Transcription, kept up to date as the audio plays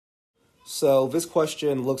So this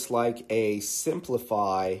question looks like a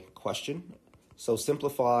simplify question. So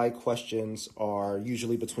simplify questions are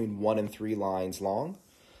usually between 1 and 3 lines long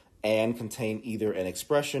and contain either an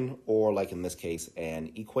expression or, like in this case,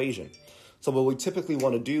 an equation. So what we typically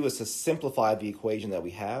want to do is to simplify the equation that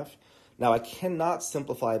we have. Now I cannot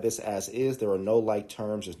simplify this as is. There are no like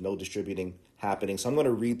terms. There's no distributing happening. So I'm going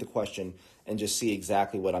to read the question and just see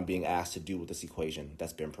exactly what I'm being asked to do with this equation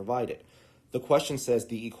that's been provided. The question says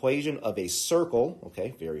the equation of a circle,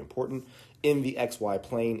 okay, very important, in the xy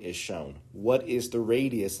plane is shown. What is the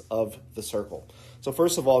radius of the circle? So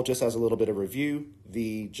first of all, just as a little bit of review,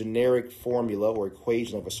 the generic formula or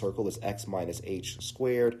equation of a circle is x minus h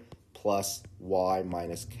squared plus y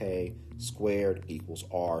minus k squared equals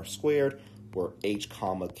r squared, where h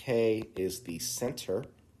comma k is the center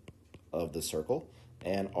of the circle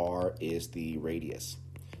and r is the radius.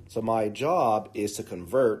 So my job is to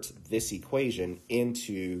convert this equation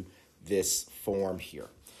into this form here.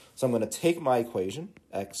 So I'm going to take my equation,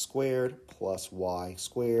 x squared plus y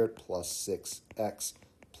squared plus 6x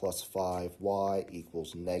plus 5y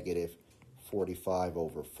equals negative 45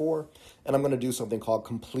 over 4. And I'm going to do something called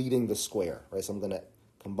completing the square, right? So I'm going to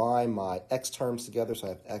combine my x terms together. So I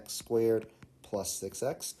have x squared plus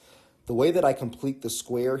 6x. The way that I complete the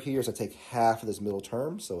square here is I take half of this middle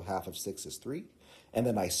term, so half of 6 is 3. And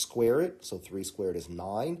then I square it, so 3 squared is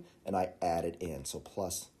 9, and I add it in, so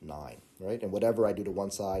plus 9, right? And whatever I do to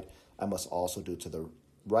one side, I must also do to the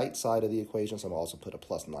right side of the equation, so I'm also put a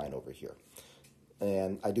plus 9 over here.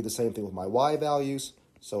 And I do the same thing with my y values,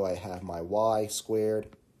 so I have my y squared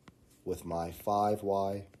with my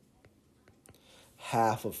 5y.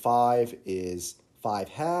 Half of 5 is 5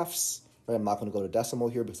 halves, right? I'm not going to go to decimal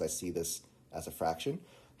here because I see this as a fraction.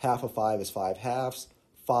 Half of 5 is 5 halves.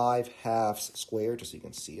 5 halves squared, just so you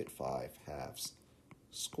can see it, 5 halves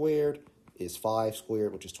squared is 5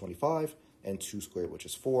 squared, which is 25, and 2 squared, which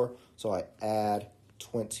is 4. So I add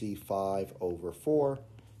 25 over 4,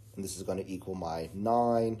 and this is going to equal my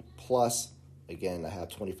 9 plus, again, I have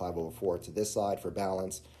 25 over 4 to this side for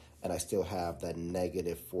balance, and I still have that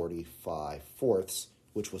negative 45 fourths,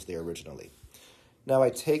 which was there originally. Now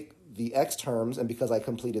I take the x terms, and because I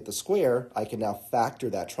completed the square, I can now factor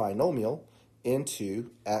that trinomial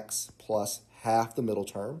into x plus half the middle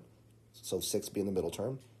term, so 6 being the middle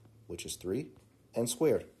term, which is 3, and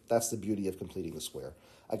squared. That's the beauty of completing the square.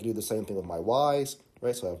 I can do the same thing with my y's,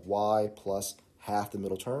 right? So I have y plus half the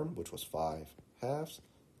middle term, which was 5 halves,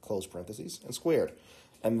 close parentheses, and squared.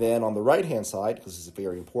 And then on the right-hand side, because this is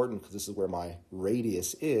very important, because this is where my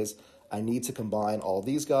radius is, I need to combine all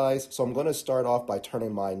these guys. So I'm going to start off by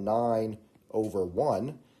turning my 9 over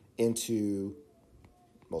 1 into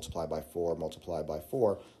multiply by 4, multiply by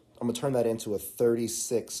 4. I'm going to turn that into a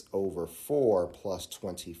 36 over 4 plus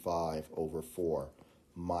 25 over 4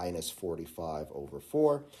 minus 45 over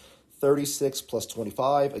 4. 36 plus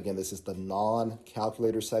 25, again, this is the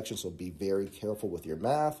non-calculator section, so be very careful with your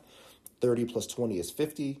math. 30 plus 20 is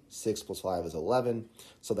 50. 6 plus 5 is 11.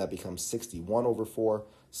 So that becomes 61 over 4.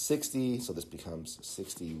 60, so this becomes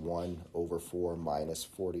 61 over 4 minus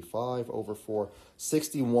 45 over 4.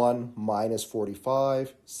 61 minus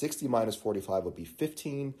 45. 60 minus 45 would be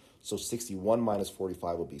 15. So 61 minus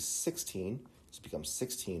 45 would be 16. This becomes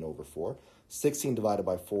 16 over 4. 16 divided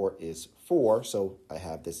by 4 is 4. So I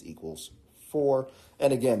have this equals 4.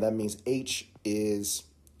 And again, that means h is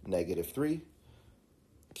negative 3.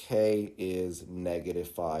 K is negative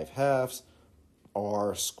 5 halves.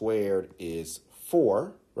 R squared is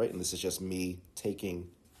 4, right? And this is just me taking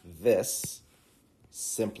this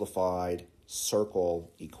simplified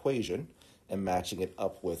circle equation and matching it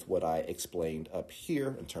up with what I explained up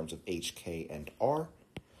here in terms of h, k, and r.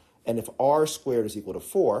 And if r squared is equal to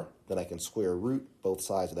 4, then I can square root both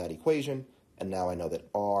sides of that equation. And now I know that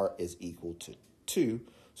r is equal to 2.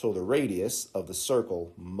 So the radius of the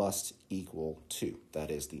circle must equal 2.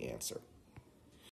 That is the answer.